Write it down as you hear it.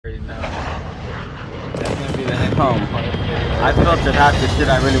I filtered half the shit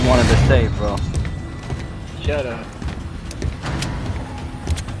I really wanted to say, bro. Shut up.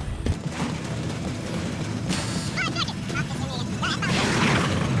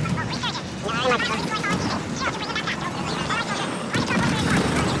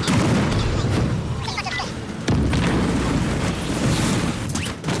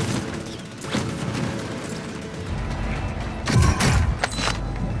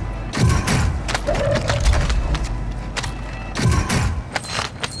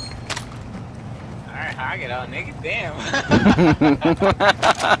 Get out, nigga. Damn.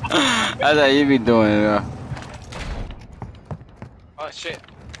 That's how you be doing, bro. Oh shit.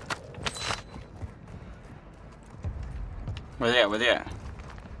 Where they at? Where they at?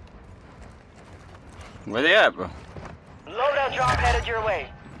 Where they at, bro? Loadout drop headed your way.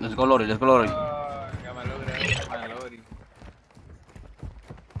 Let's go load it. Let's go load it. Got my loader. Got my loading.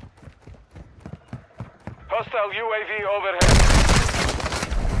 Hostile UAV overhead.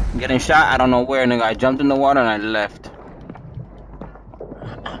 Getting shot. I don't know where, nigga. I jumped in the water and I left.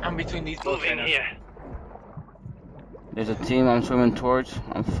 I'm between these boats right now. Here. There's a team I'm swimming towards.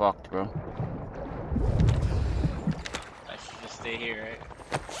 I'm fucked, bro. I should just stay here, right?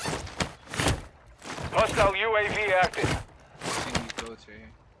 Hostile UAV active. Between these boats right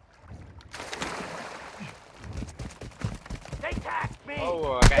here. They tagged me.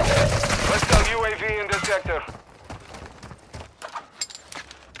 Oh, I got that. Hostile UAV in the sector.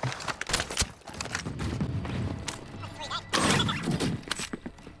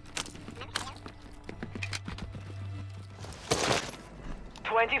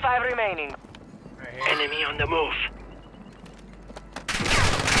 $25 remaining. Right here. Enemy on the move.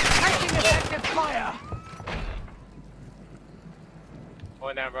 Taking effective fire.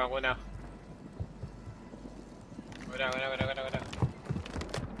 Go down, bro. Go down. Go down, go down, go down, go down.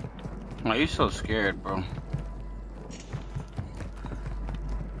 Why are you so scared, bro?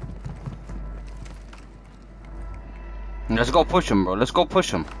 Let's go push him, bro. Let's go push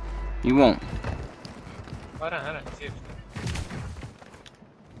him. You won't. Hold on. See if...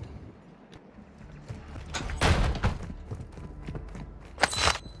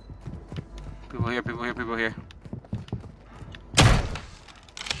 People here.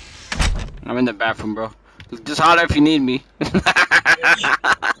 I'm in the bathroom, bro. Just holler if you need me.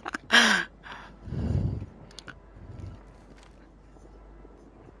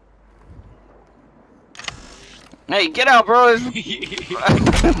 Hey, get out, bro. If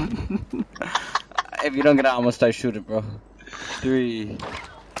you don't get out, I'm gonna start shooting, bro. 3,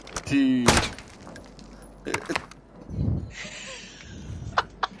 2.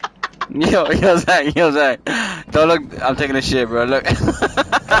 Yo, Zach. Don't look. I'm taking a shit, bro. Look.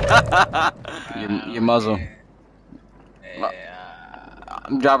 your muzzle.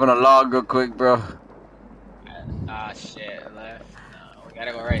 I'm dropping a log real quick, bro. Ah, shit. Left. No, we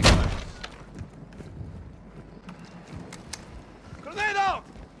gotta go right. Come on. Grenade!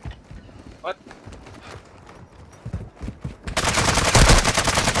 What?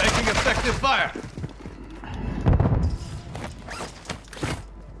 Taking effective fire.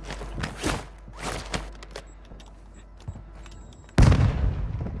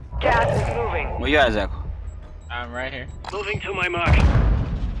 Gas is moving. Where you at, Zach? I'm right here. Moving to my mark.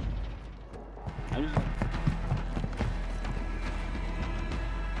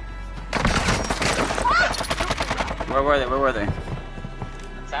 Where were they?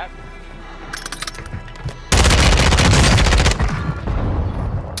 What's that?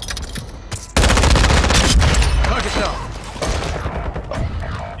 Target down.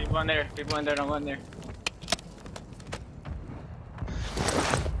 People in there. Don't go in there.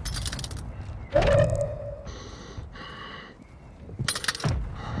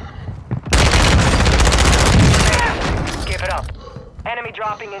 Give it up. Enemy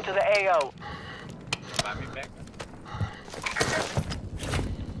dropping into the AO. Buy me back.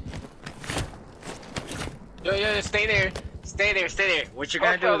 Yo, stay there. What you're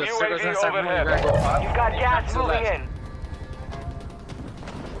gonna do? The circle's gonna start moving. You're gonna go up. You've got gas moving in.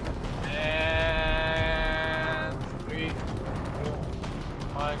 And 3, 2,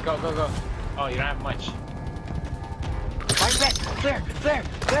 1, go. Oh, you don't have much. Right back. There.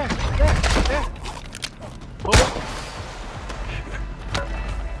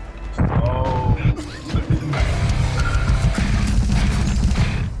 Oh.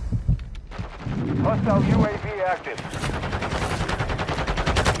 Hostile UAV active.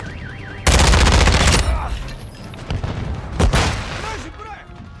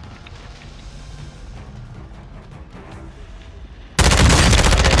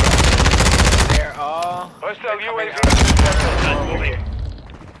 They're all... Hostile UAV. Moving.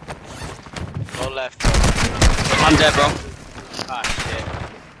 Go left. I'm dead, bro. Ah, shit.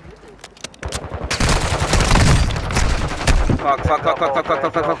 Fuck.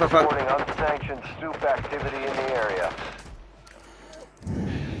 Reporting unsanctioned stoop activity in the area.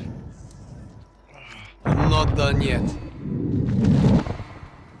 I'm not done yet.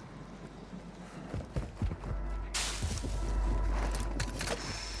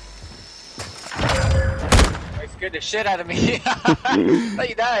 It scared the shit out of me. Thought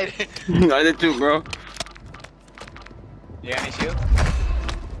you died. I did too, bro. You got any shield?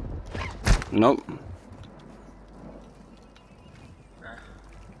 Nope.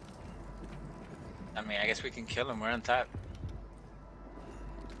 I mean, I guess we can kill him. We're on top.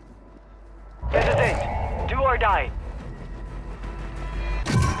 Hesitate. Do or die.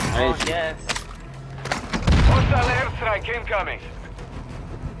 Oh, yes. Hostile airstrike incoming.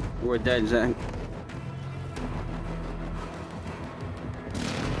 We're dead, Zach.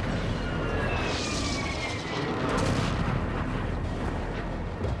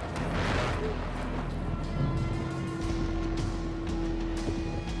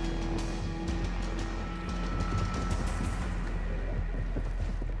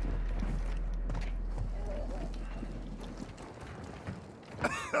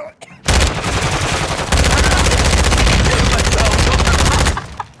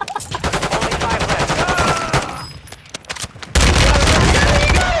 Only 5 left.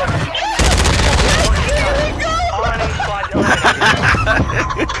 Army squad eliminated.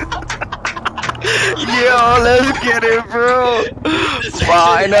 Yo, let's get it, bro.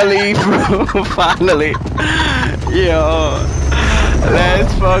 Finally, bro. Finally. Yo.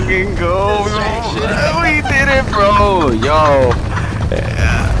 Let's fucking go, bro. We did it, bro.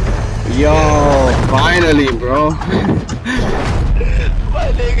 Yo, finally, bro. My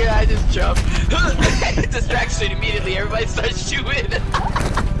nigga, I just jumped. Distraction immediately. Everybody starts shooting.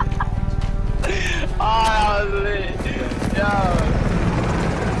 Oh, that was lit.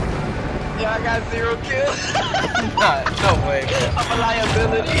 Yo, I got 0 kills. No way. I'm a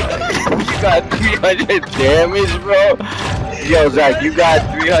liability. You got 300 damage, bro. Yo, Zach, you got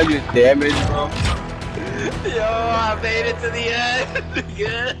 300 damage, bro. Yo, I made it to the end.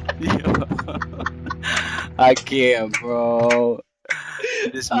 Good. Yo. I can't, bro.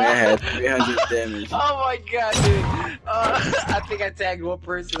 This man has 300 damage. Oh my god, dude. I think I tagged one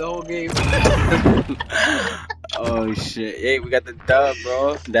person the whole game. Oh shit. Hey, we got the dub,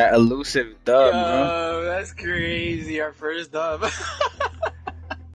 bro. That elusive dub, bro. Yo, that's crazy. Our first dub.